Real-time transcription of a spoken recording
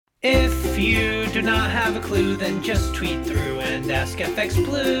If you do not have a clue, then just tweet through and ask FX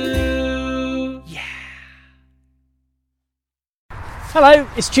Blue. Yeah. Hello,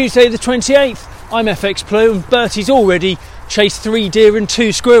 it's Tuesday the 28th. I'm FX Blue and Bertie's already chased 3 deer and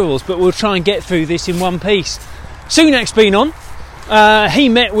 2 squirrels, but we'll try and get through this in one piece. Sunak's been on. He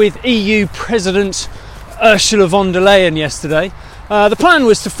met with EU President Ursula von der Leyen yesterday. The plan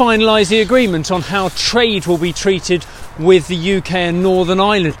was to finalise the agreement on how trade will be treated with the UK and Northern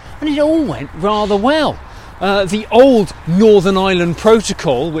Ireland, and it all went rather well. The old Northern Ireland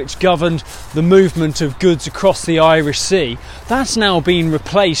Protocol, which governed the movement of goods across the Irish Sea, that's now been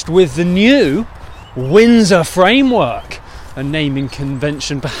replaced with the new Windsor Framework, a naming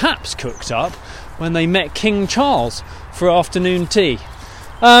convention perhaps cooked up when they met King Charles for afternoon tea.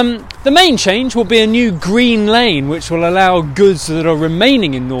 The main change will be a new green lane which will allow goods that are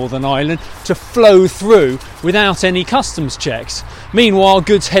remaining in Northern Ireland to flow through without any customs checks. Meanwhile,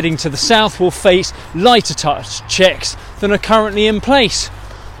 goods heading to the south will face lighter touch checks than are currently in place.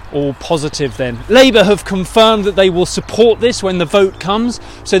 All positive then. Labour have confirmed that they will support this when the vote comes,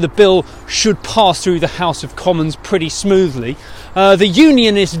 so the bill should pass through the House of Commons pretty smoothly. The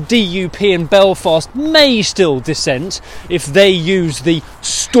unionist DUP in Belfast may still dissent if they use the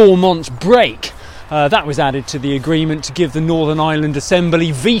Stormont break. That was added to the agreement to give the Northern Ireland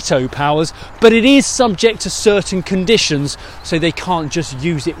Assembly veto powers, but it is subject to certain conditions, so they can't just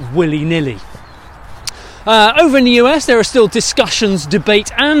use it willy-nilly. Over in the US, there are still discussions,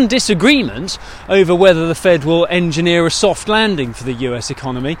 debate and disagreement over whether the Fed will engineer a soft landing for the US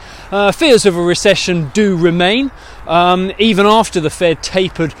economy. Fears of a recession do remain, even after the Fed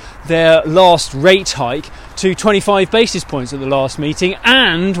tapered their last rate hike to 25 basis points at the last meeting,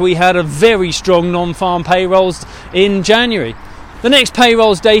 and we had a very strong non-farm payrolls in January. The next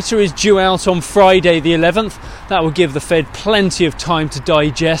payrolls data is due out on Friday the 11th. That will give the Fed plenty of time to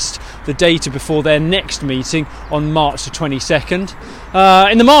digest the data before their next meeting on March the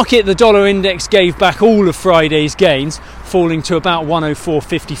 22nd. In the market, the dollar index gave back all of Friday's gains, falling to about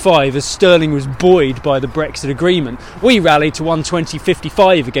 104.55 as sterling was buoyed by the Brexit agreement. We rallied to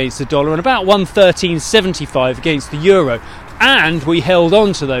 120.55 against the dollar and about 113.75 against the euro. And we held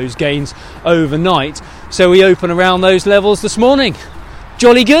on to those gains overnight, so we open around those levels this morning.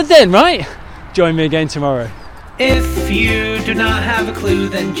 Jolly good then, right? Join me again tomorrow. If you do not have a clue,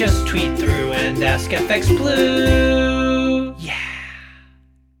 then just tweet through and ask FX Blue.